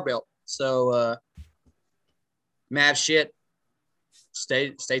under our belt. So, Mavs shit.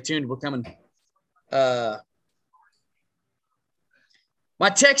 Stay tuned. We're coming. My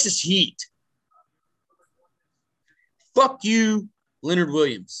Texas Heat. Fuck you, Leonard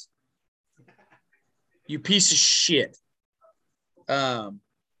Williams. You piece of shit. That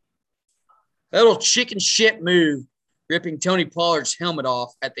little chicken shit move, ripping Tony Pollard's helmet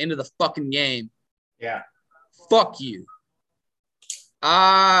off at the end of the fucking game. Yeah. Fuck you.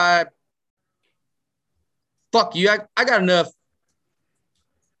 Fuck you. I got enough.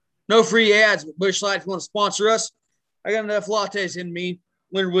 No free ads with Busch Light if you want to sponsor us. I got enough lattes in me.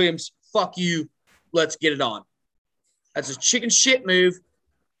 Leonard Williams, fuck you. Let's get it on. That's a chicken shit move.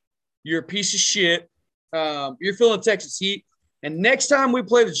 You're a piece of shit. You're feeling Texas Heat. And next time we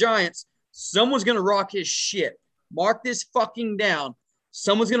play the Giants, someone's going to rock his shit. Mark this fucking down.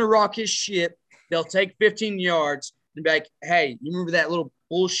 Someone's going to rock his shit. They'll take 15 yards and be like, hey, you remember that little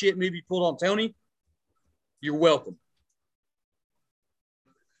bullshit move you pulled on Tony? You're welcome.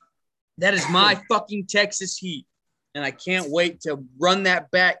 That is my fucking Texas Heat. And I can't wait to run that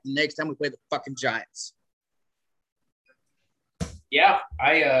back the next time we play the fucking Giants. Yeah,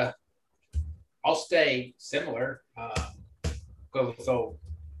 I'll stay similar. Go with old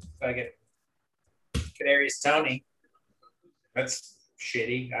fucking Kadarius Toney. That's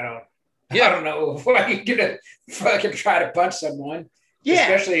shitty. I don't know if I'm gonna fucking try to punch someone. Yeah.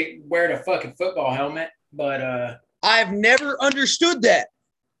 Especially wearing a fucking football helmet. But I've never understood that.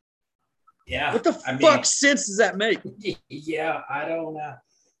 Yeah. What the fuck sense does that make? Yeah, I don't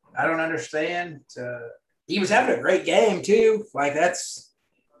understand. He was having a great game too. Like that's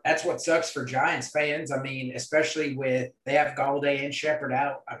what sucks for Giants fans. I mean, especially with they have Galladay and Shepard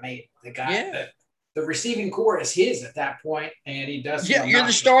out. I mean, the guy, the receiving core is his at that point, and he does. Yeah, you're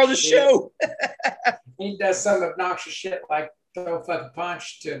the star of the show. He does some obnoxious shit like throw a fucking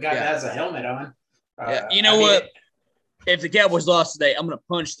punch to a guy that has a helmet on. You know what? If the Cowboys lost today, I'm going to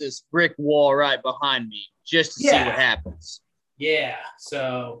punch this brick wall right behind me just to see what happens. Yeah.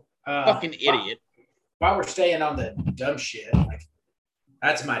 So fucking idiot. While we're staying on the dumb shit, like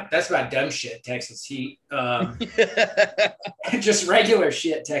that's my dumb shit, Texas Heat. Just regular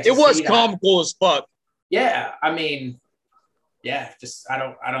shit, Texas Heat. It was comical as fuck. Yeah. I mean, just I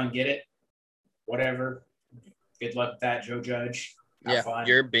don't get it. Whatever. Good luck with that, Joe Judge. Have fun.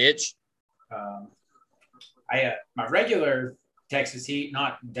 You're a bitch. My regular Texas Heat,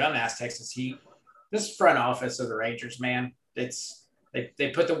 not dumbass Texas Heat, this front office of the Rangers, man, they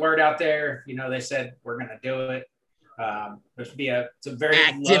put the word out there. You know, they said we're going to do it. It's a very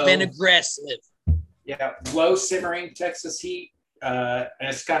active and aggressive. Yeah, low simmering Texas Heat. And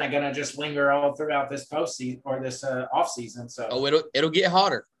it's kind of going to just linger all throughout this postseason or this off season. So it'll get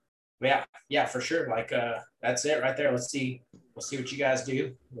hotter. Yeah, for sure. Like that's it right there. We'll see what you guys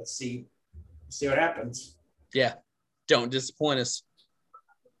do. Let's see what happens. Yeah, don't disappoint us.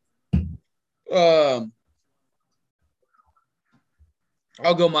 I'll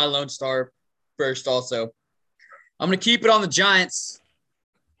go my Lone Star first also. I'm going to keep it on the Giants.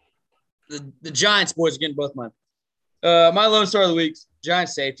 The Giants boys are getting both mine. My Lone Star of the week,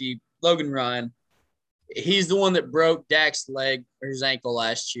 Giants safety, Logan Ryan. He's the one that broke Dak's leg or his ankle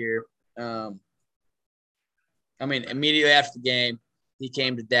last year. Immediately after the game, he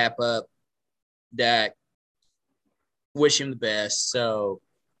came to dap up Dak. Wish him the best. So,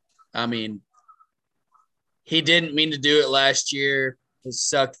 he didn't mean to do it last year. It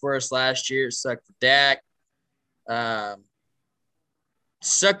sucked for us last year. It sucked for Dak.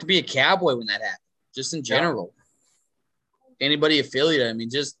 Sucked to be a Cowboy when that happened, just in general. Anybody affiliated, I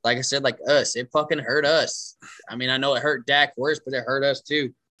mean, just like I said, like us, it fucking hurt us. I mean, I know it hurt Dak worse, but it hurt us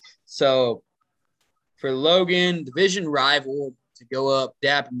too. So for Logan, division rival, to go up,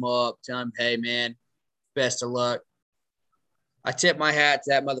 dap him up, tell him, hey, man, best of luck. I tip my hat to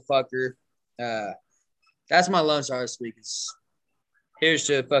that motherfucker. That's my Lone Star this week. Here's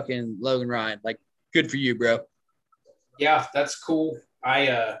to fucking Logan Ryan. Like, good for you, bro. Yeah, that's cool.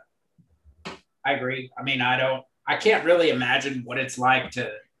 I agree. I mean, I can't really imagine what it's like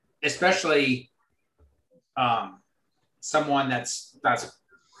to, especially someone that's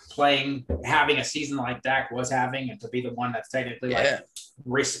playing, having a season like Dak was having, and to be the one that's technically like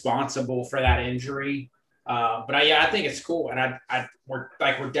responsible for that injury. But I think it's cool, and we're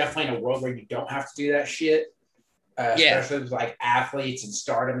definitely in a world where you don't have to do that shit, especially with like athletes and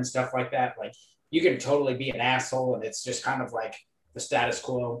stardom and stuff like that. Like, you can totally be an asshole, and it's just kind of like the status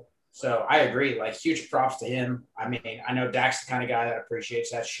quo. So I agree. Like, huge props to him. I mean, I know Dak's the kind of guy that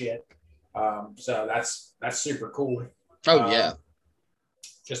appreciates that shit. So that's super cool.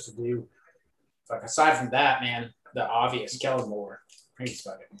 Just to do, like, aside from that, man, the obvious Kellen Moore. He's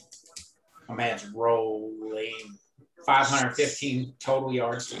fucking. My man's rolling. 515 total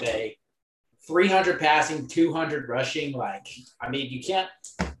yards today, 300 passing, 200 rushing. Like, I mean, you can't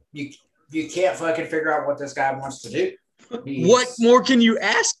fucking figure out what this guy wants to do. What more can you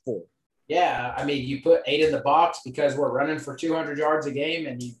ask for? Yeah, I mean, you put 8 in the box because we're running for 200 yards a game,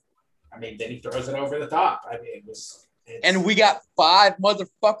 and then he throws it over the top. I mean, and we got 5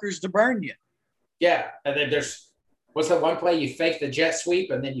 motherfuckers to burn you. Yeah, and then what's the one play you fake the jet sweep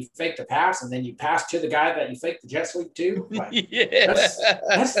and then you fake the pass and then you pass to the guy that you fake the jet sweep to? Like,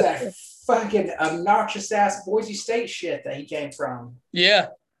 that's that fucking obnoxious ass Boise State shit that he came from. Yeah.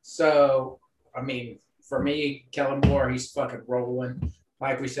 So, I mean, for me, Kellen Moore, he's fucking rolling,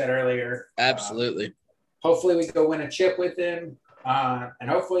 like we said earlier. Absolutely. Hopefully we go win a chip with him, and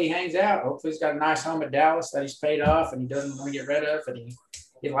hopefully he hangs out. Hopefully he's got a nice home at Dallas that he's paid off and he doesn't want to get rid of, and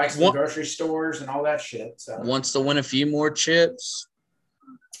he likes the grocery stores and all that shit. So wants to win a few more chips.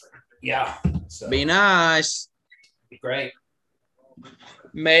 Yeah. So be nice. Be great.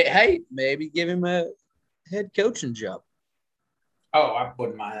 Maybe give him a head coaching job. Oh, I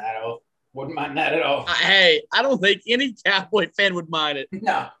wouldn't mind that at all. Wouldn't mind that at all. I don't think any Cowboy fan would mind it.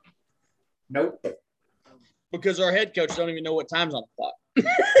 No. Nope. Because our head coach don't even know what time's on the clock.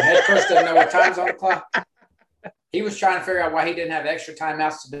 The head coach doesn't know what time's on the clock. He was trying to figure out why he didn't have extra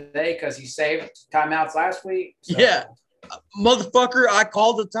timeouts today because he saved timeouts last week. So. Yeah. Motherfucker, I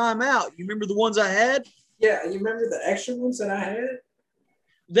called the timeout. You remember the ones I had? Yeah, you remember the extra ones that I had?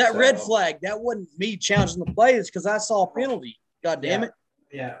 That red flag, that wasn't me challenging the play. It's because I saw a penalty. God damn it.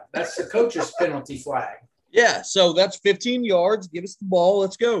 Yeah, that's the coach's penalty flag. Yeah, so that's 15 yards. Give us the ball.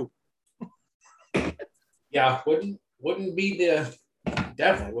 Let's go. Yeah, definitely wouldn't be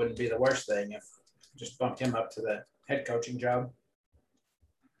the worst thing if just bumped him up to the head coaching job.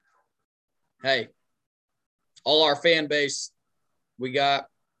 Hey, all our fan base,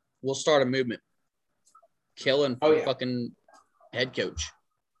 we'll start a movement. Killing fucking head coach.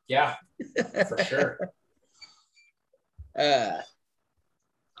 Yeah, for sure.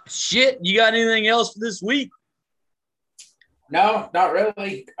 Shit, you got anything else for this week? No, not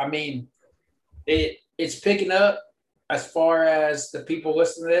really. I mean, it's picking up as far as the people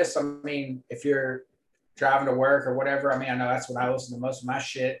listening to this. I mean, if you're driving to work or whatever, I mean, I know that's when I listen to most of my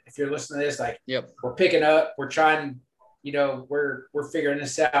shit. If you're listening to this, like, we're picking up, we're trying, we're figuring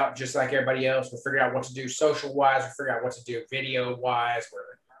this out just like everybody else. We're figuring out what to do social wise. We're figuring out what to do video wise.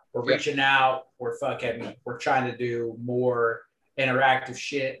 We're reaching out. We're trying to do more interactive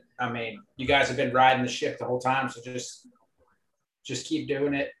shit. I mean, you guys have been riding the ship the whole time, so just keep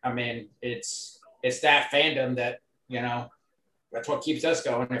doing it. I mean, it's that fandom that, that's what keeps us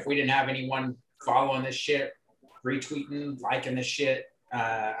going. If we didn't have anyone following this shit, retweeting, liking this shit,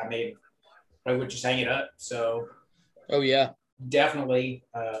 I mean, we would just hang it up. So, definitely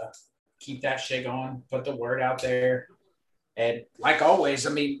keep that shit going. Put the word out there. And like always, I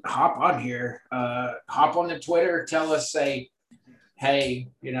mean, hop on here, hop on the Twitter, tell us, say, hey,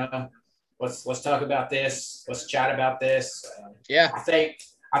 let's talk about this. Let's chat about this. I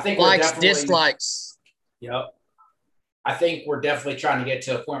think likes, dislikes. Yep. I think we're definitely trying to get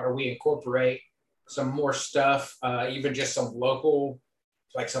to a point where we incorporate some more stuff, even just some local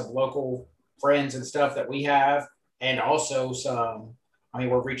friends and stuff that we have. And also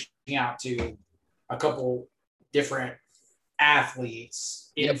we're reaching out to a couple different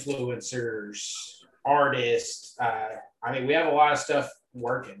athletes, influencers, artists, I mean, we have a lot of stuff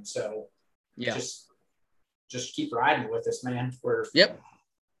working, so Yeah. Just keep riding with us, man. We're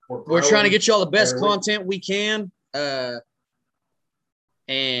trying to get you all the best every week. content we can.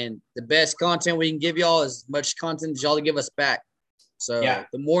 And the best content we can give y'all is as much content as y'all to give us back. So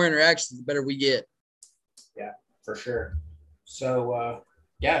the more interactions, the better we get. Yeah, for sure. So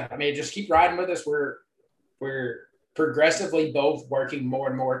I mean, just keep riding with us. We're progressively both working more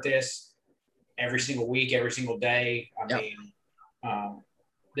and more at this every single week, every single day. I mean,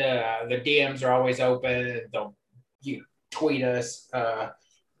 the DMs are always open. You tweet us. I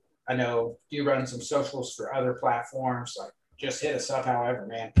know you run some socials for other platforms. Like, just hit us up, however,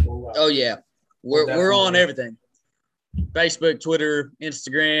 man. We're on everything: Facebook, Twitter,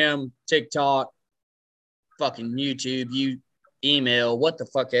 Instagram, TikTok, fucking YouTube, email, what the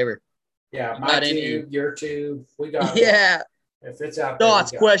fuck ever. Yeah, my tube, your tube, we got it. Yeah. If it's out there,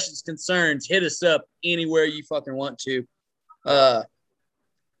 thoughts, questions, concerns, hit us up anywhere you fucking want to.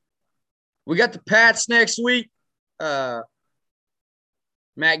 We got the Pats next week.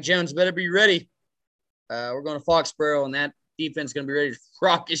 Mac Jones better be ready. We're going to Foxborough, and that defense is going to be ready to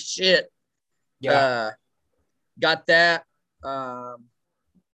rock his shit. Yeah. Got that.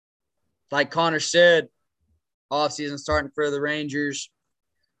 Like Connor said, offseason starting for the Rangers.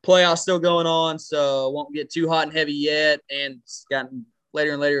 Playoffs still going on, so won't get too hot and heavy yet, and it's gotten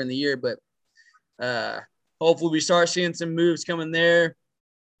later and later in the year. But hopefully we start seeing some moves coming there.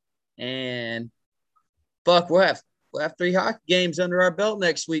 And we'll have 3 hockey games under our belt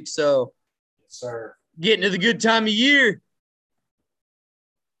next week. So, yes, sir. Getting to the good time of year.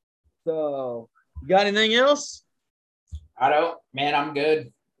 So, you got anything else? I don't, man. I'm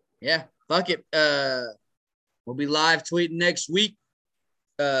good. Yeah, fuck it. We'll be live tweeting next week.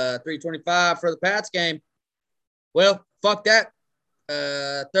 3:25 for the Pats game. Well, fuck that.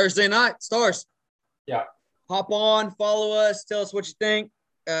 Thursday night, Stars. Yeah. Hop on, follow us, tell us what you think.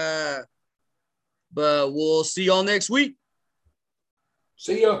 But we'll see y'all next week.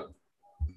 See ya.